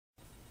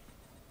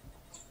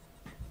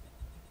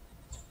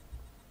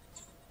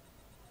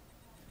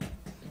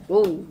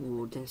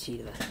Oh, didn't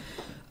see that.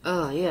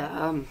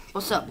 Yeah,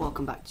 what's up?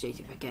 Welcome back to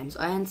JTP Games.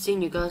 I haven't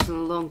seen you guys in a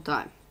long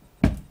time.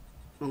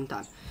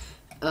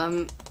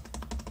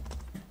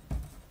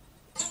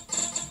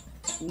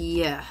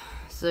 Yeah,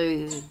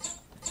 so...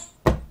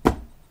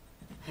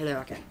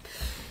 Hello again.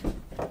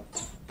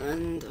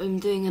 And I'm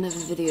doing another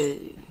video.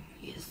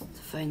 Yes,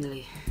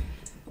 finally.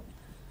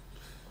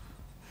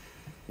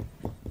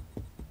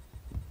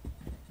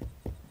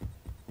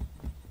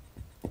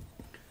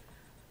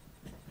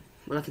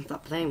 Well, I can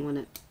start playing when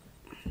it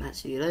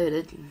actually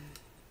loaded.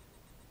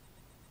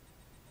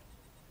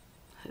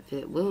 Hope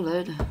it will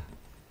load.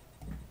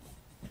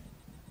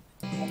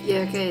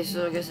 Yeah, okay,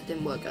 so I guess it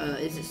didn't work.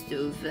 Is it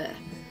still there?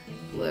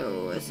 Where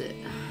was it?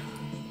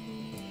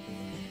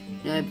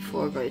 No,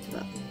 before I go to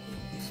that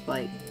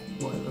spike,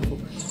 whatever.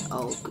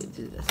 I'll go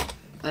do this.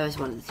 I always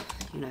wanted,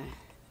 you know.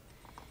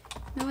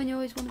 When you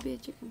always want to be a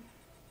chicken.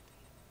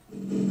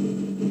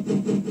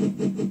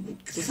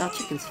 Is this how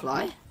chickens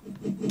fly?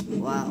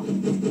 Wow.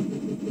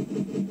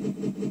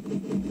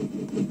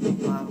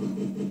 Wow.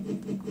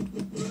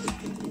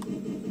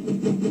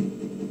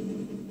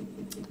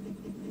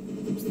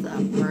 What's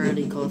that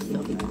pretty cool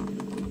stuff, man?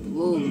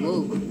 Whoa,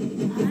 whoa.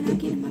 I'm not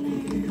getting my lair.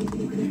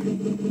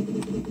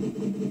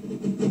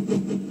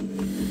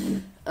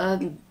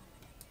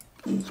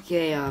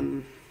 Okay,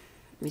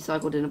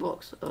 recycled in a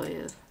box. Oh,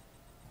 yeah.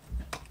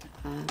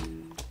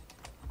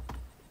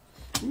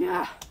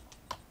 Yeah.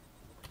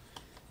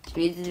 Do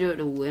we need to do it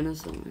to win or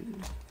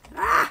something?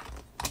 Ah!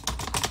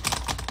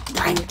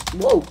 Dang it.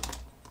 Whoa!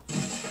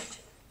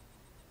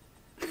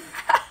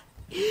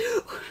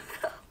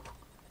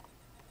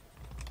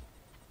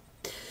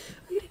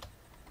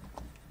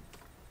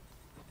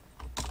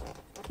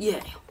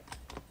 Yeah.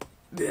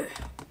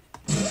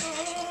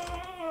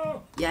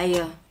 Yeah.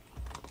 Yeah.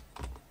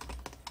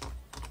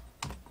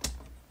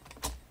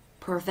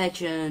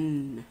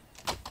 Perfection.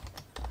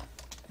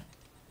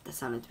 That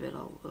sounded a bit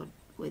old.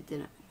 Wait,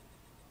 didn't it?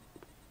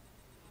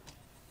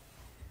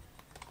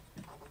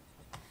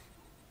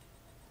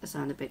 That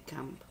sounded a bit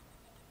camp.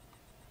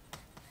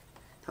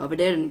 Hope it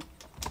didn't.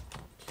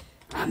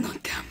 I'm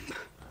not camp.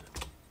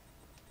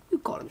 You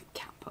call him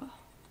camper.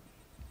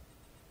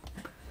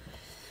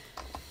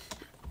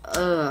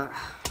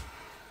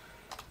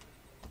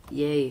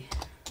 Yay.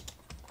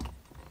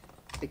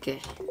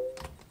 Okay.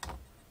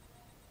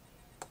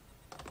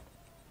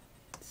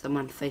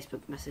 Someone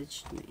Facebook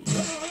messaged me.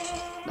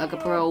 Like a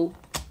pro.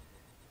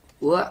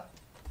 What?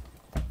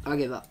 I'll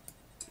give up.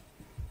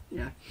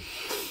 Yeah.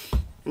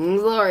 I'm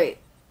sorry.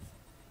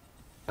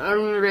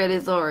 I'm really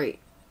sorry.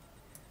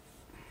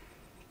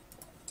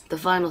 The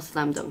final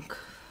slam dunk.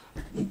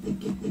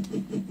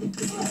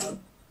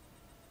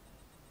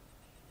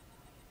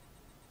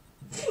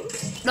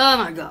 Oh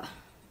my god.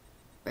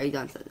 Very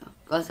done said though.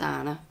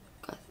 Gosana.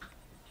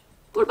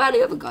 What about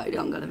the other guy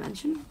I'm gonna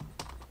mention?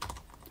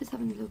 Just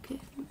having a little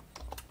kid.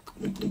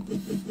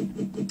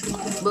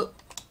 But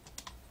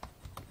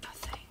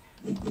nothing.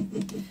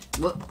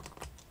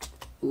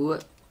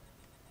 What?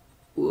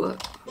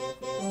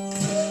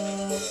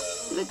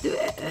 Let's do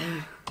it.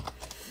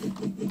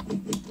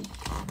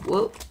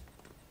 Whoa.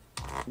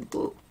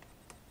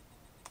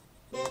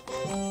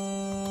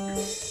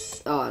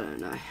 Oh, I don't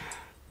know.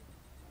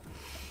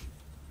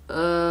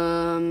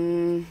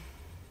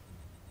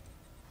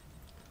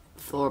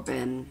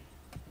 Thorben.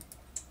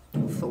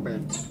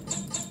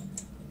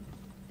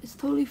 It's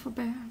totally for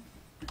Ben.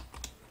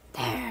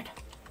 Dad.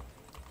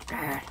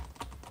 Ah.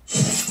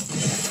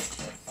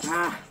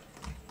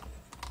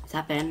 Is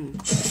that Ben?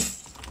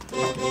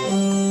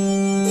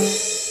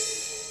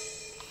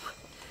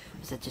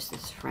 Is that just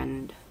his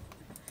friend?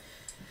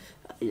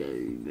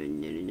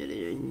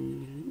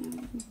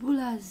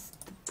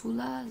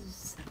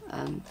 Pulas.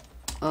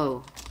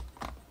 Oh.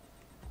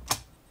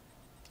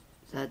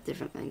 Is that a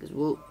different thing?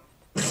 Whoa.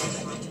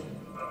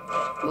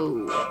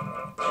 Whoa.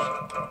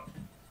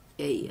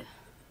 Yeah.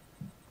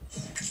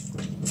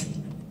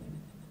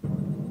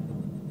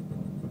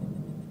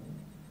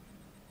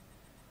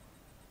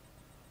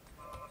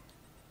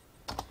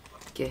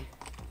 Okay.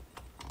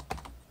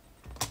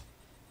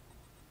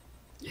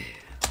 Yeah.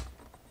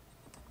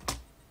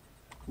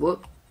 Whoa.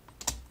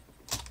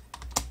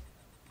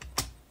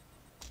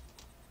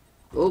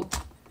 Oh.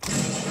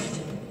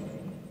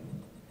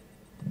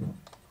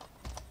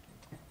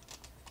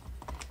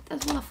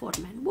 That's what I thought,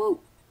 man. Whoa.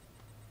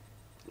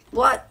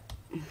 What?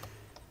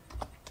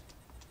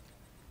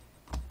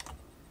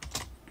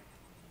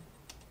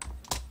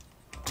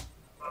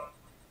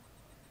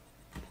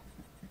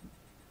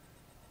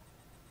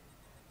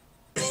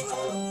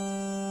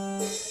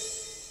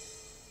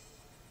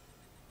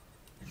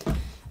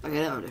 Okay,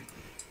 that'll do.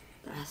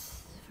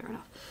 That's fair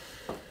enough.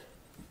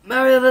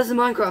 Mario vs.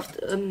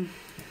 Minecraft.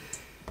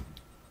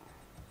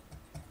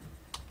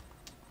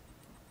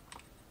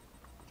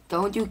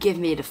 Don't you give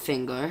me the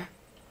finger.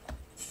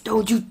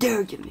 Don't you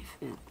dare give me the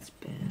finger. It's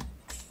bad.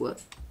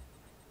 What?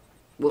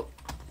 What?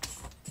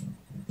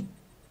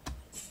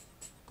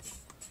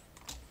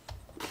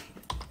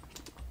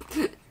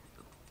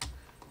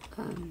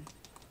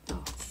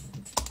 Oh.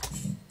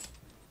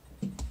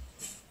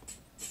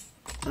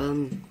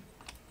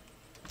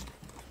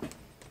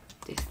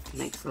 This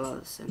makes a lot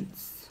of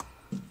sense.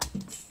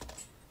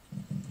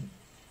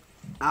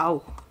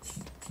 Ow.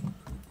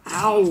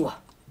 Ow!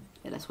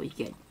 Yeah, that's what you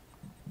get.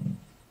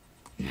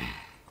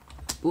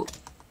 Whoop.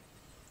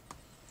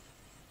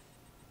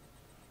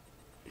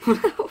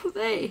 What were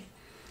they?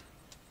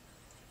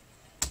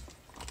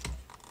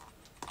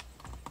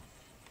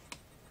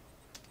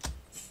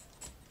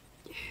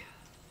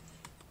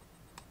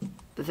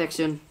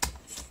 Perfection.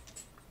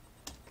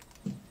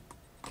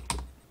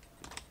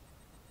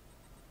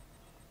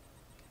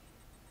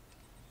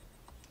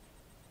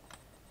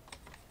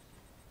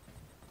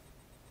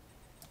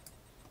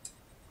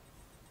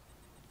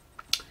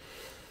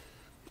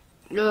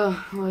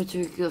 Way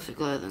to Gothic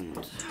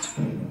Island.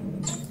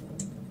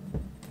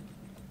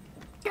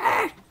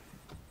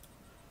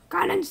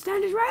 Can't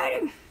understand his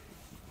writing.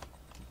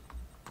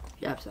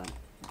 Yep, son.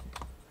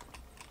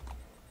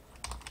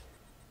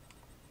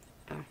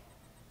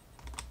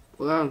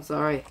 Well, I'm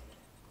sorry.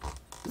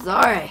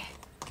 Sorry!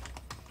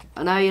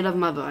 I know you love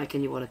my bike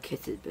and you want to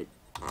kiss it, but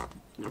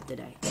not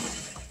today.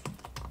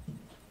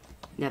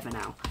 Never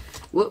now.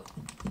 What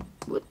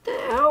the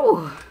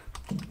hell?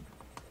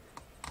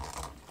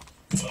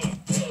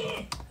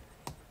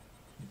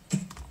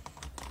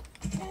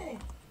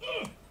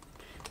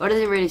 Why does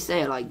it really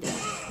say it like that?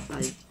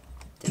 I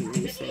didn't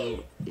really say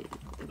it.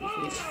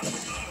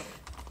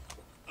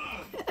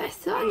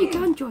 Son, you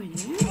can't join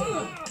in.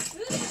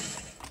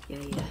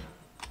 Yeah.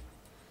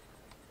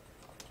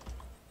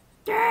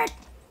 Dad!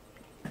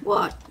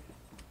 What?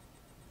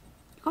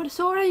 Got a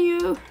sword on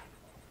you?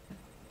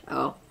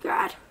 Oh,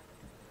 God.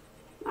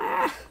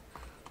 Ah.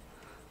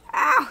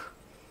 Ow!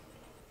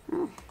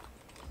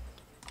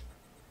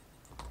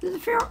 Does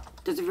it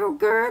feel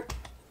good?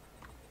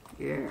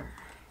 Yeah.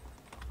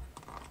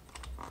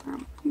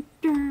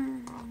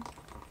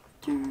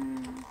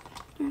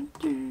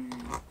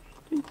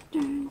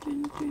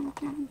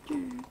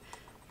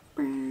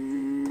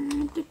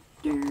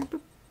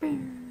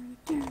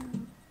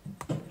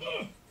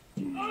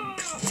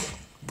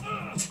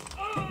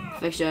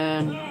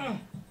 Fiction.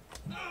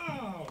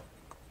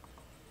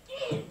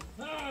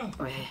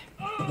 Oh yeah.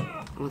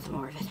 I want some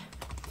more of it.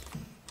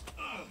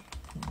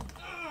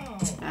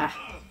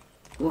 Ah.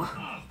 Whoa.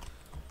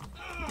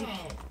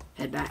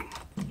 Head back.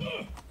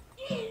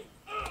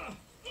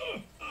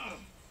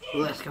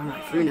 Ooh, that's going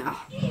right through now.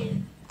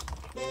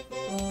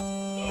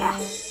 Ah.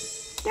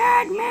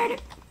 Dad made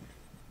it.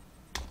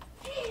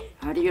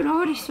 How do you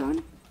know this,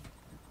 son?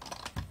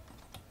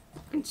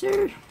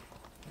 Consider.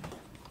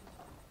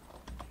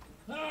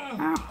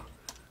 Ow.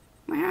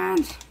 My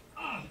hands.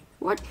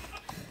 What?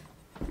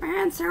 My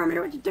hands tell me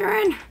what you're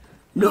doing.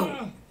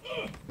 No.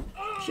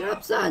 Shut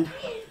up, son.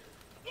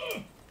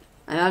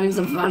 I'm having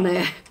some fun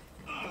there.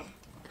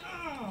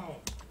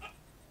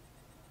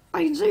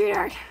 I can see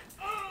that.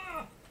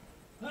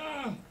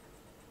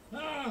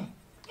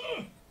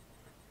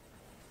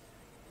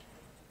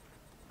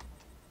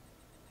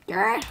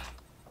 Dad?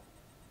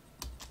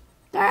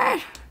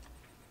 Dad?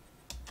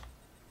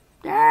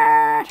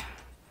 Dad?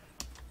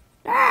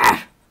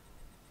 Dad?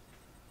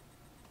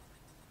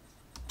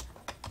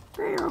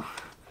 Fail.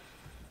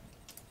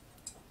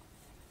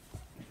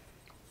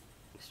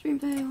 Extreme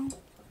fail.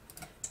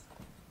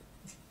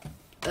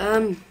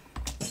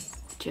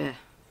 Chair.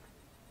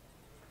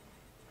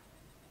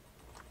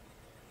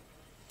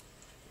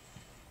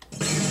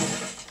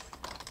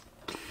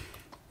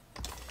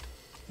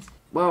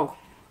 Whoa.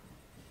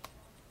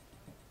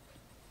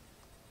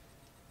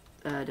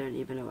 I don't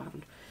even know what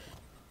happened.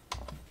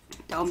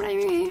 Don't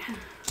blame me.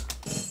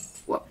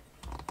 What?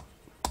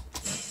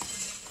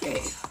 Yeah.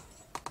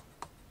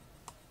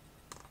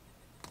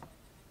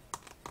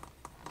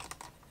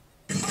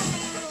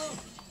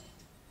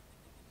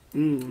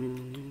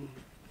 You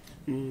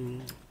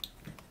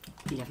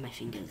have my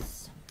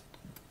fingers.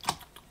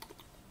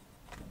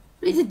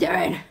 What is it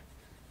doing?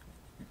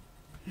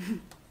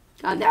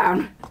 Calm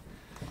down.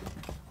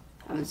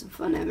 Having some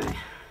fun there, man.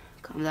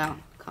 Calm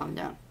down. Calm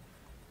down.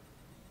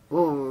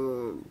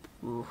 Whoa.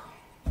 Whoa.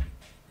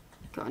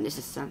 Come on, this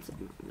is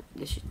sensible.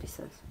 This should be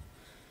sensible.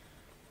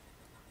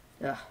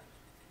 Yeah.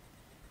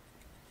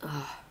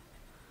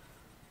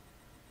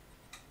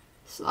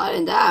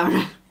 Sliding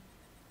down.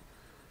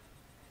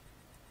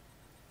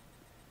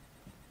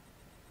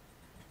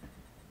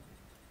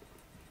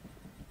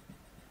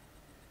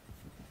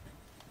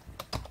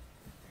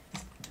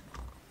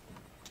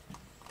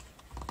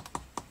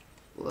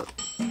 Whoa.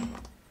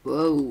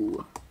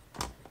 Whoa.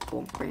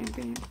 Boom, bam,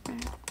 bam, bam,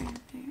 bam,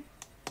 bam.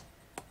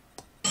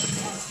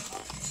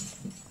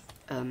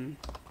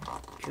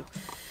 Sure.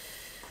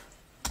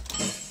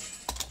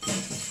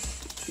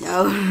 No.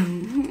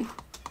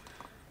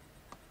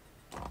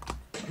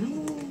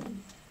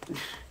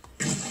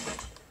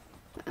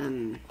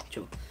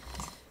 Sure.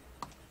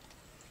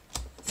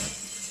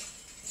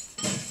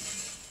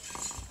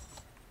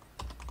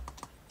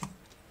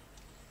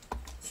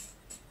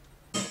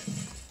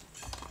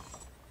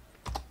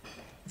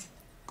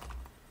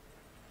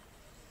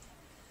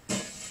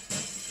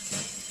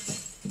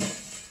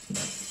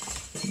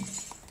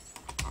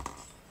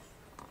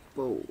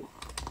 Whoa.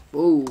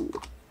 Whoa.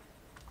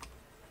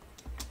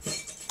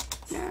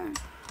 Yeah.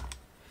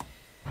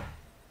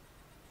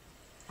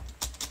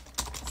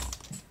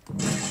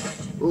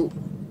 Whoa.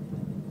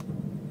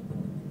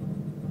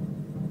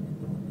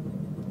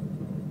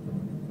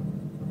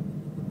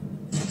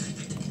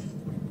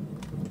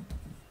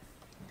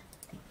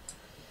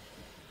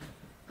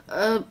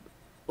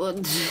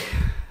 What?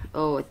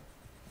 Oh.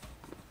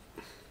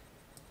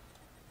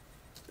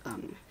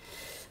 Um.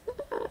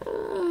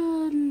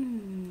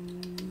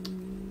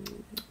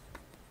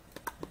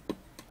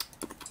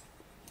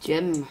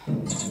 Jim.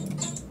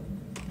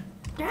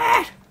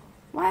 Dad!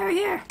 Why are you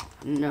here?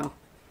 No.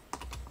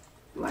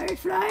 Why are you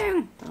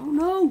flying? I don't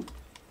know.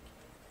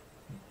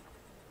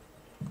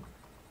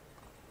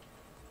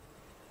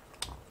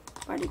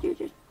 Why did you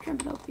just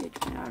jump up here?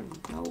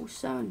 No,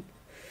 son.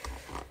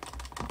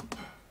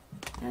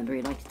 Remember,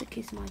 he likes to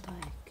kiss my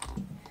back.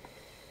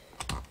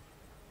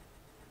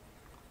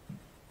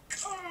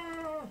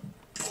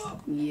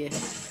 Yeah,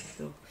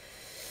 sure.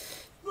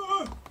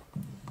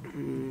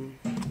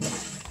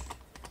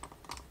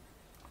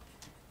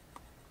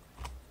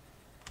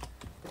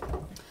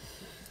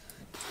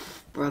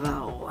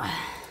 Bravo.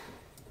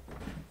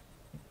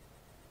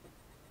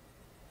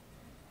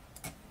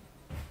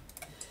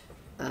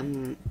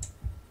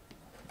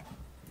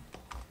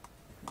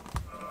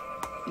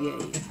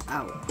 Yay.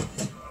 Ow.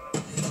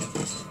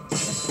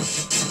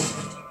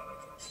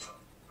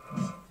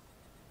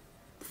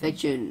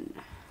 Fiction.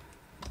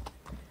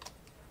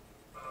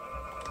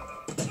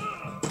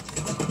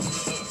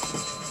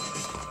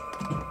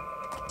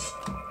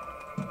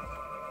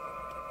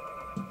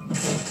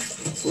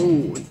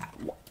 Ooh.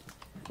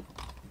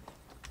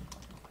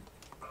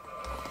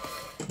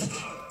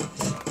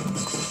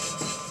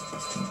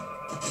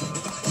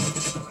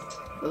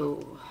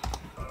 Oh.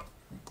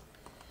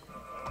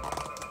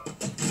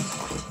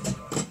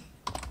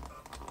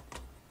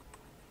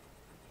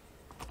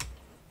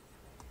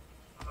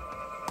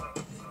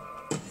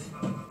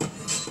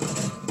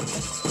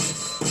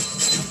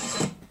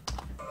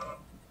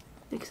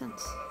 Makes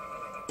sense.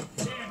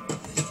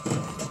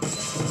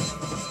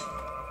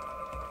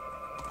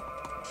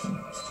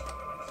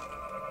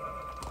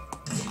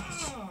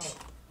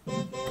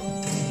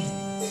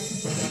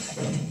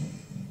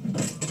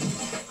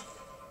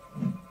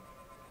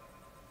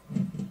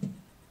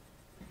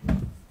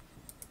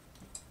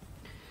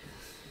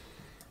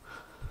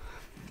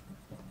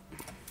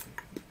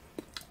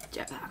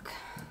 Jetpack.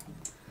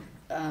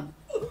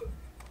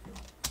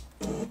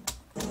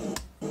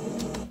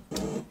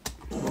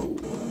 Whoa.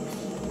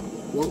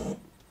 Whoa.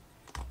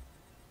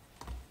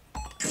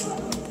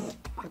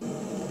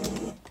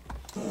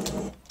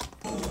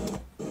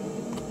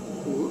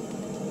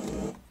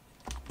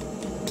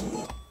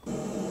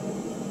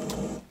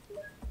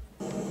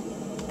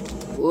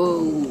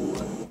 Whoa.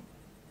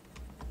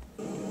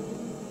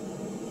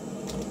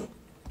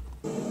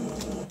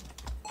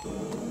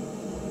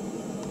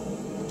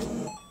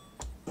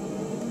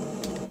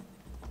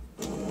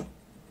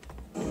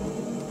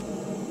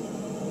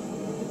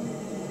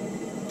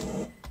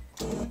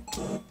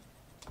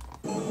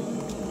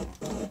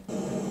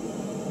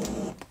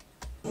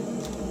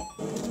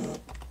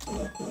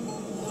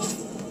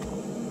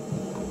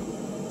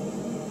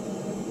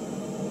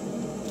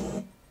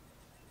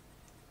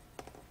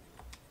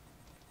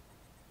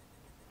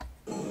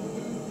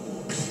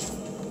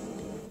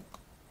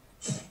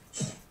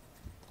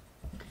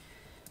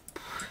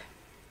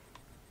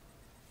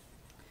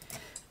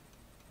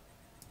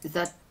 Is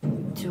that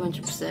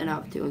 200%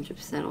 out of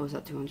 200%, or is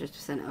that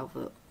 200%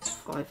 over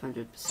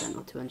 500%,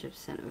 or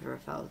 200% over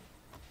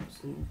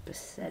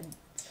 1,000%?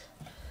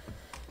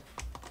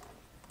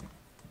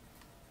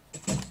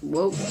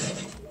 Whoa.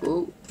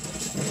 Whoa.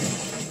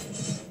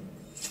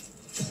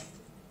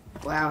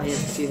 Wow, he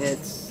has 2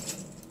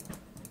 hits.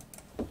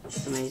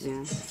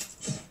 Amazing.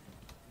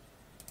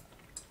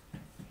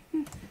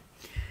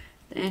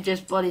 It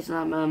just body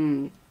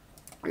slam,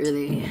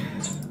 really.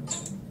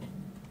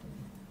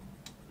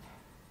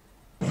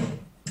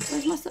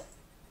 Where's my stuff?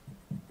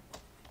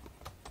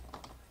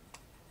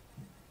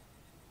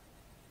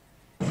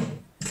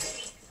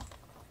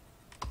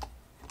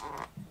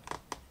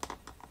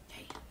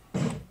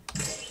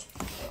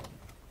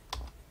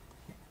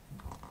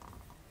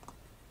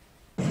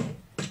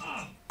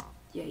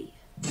 Yay.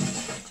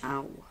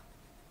 Ow.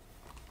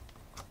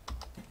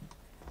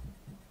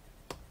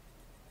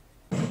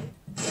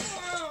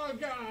 Oh,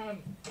 God.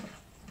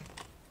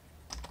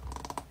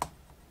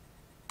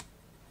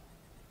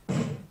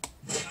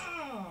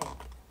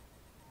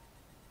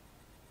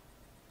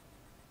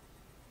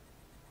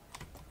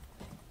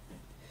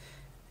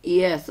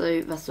 Yeah,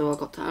 so that's all I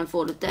got time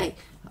for today.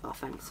 Oh,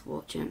 thanks for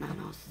watching, and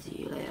I'll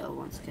see you later.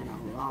 Once again,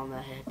 I'll alarm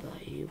ahead,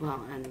 but you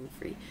won't. And in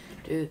 3,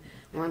 2,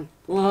 1.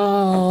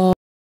 Whoa!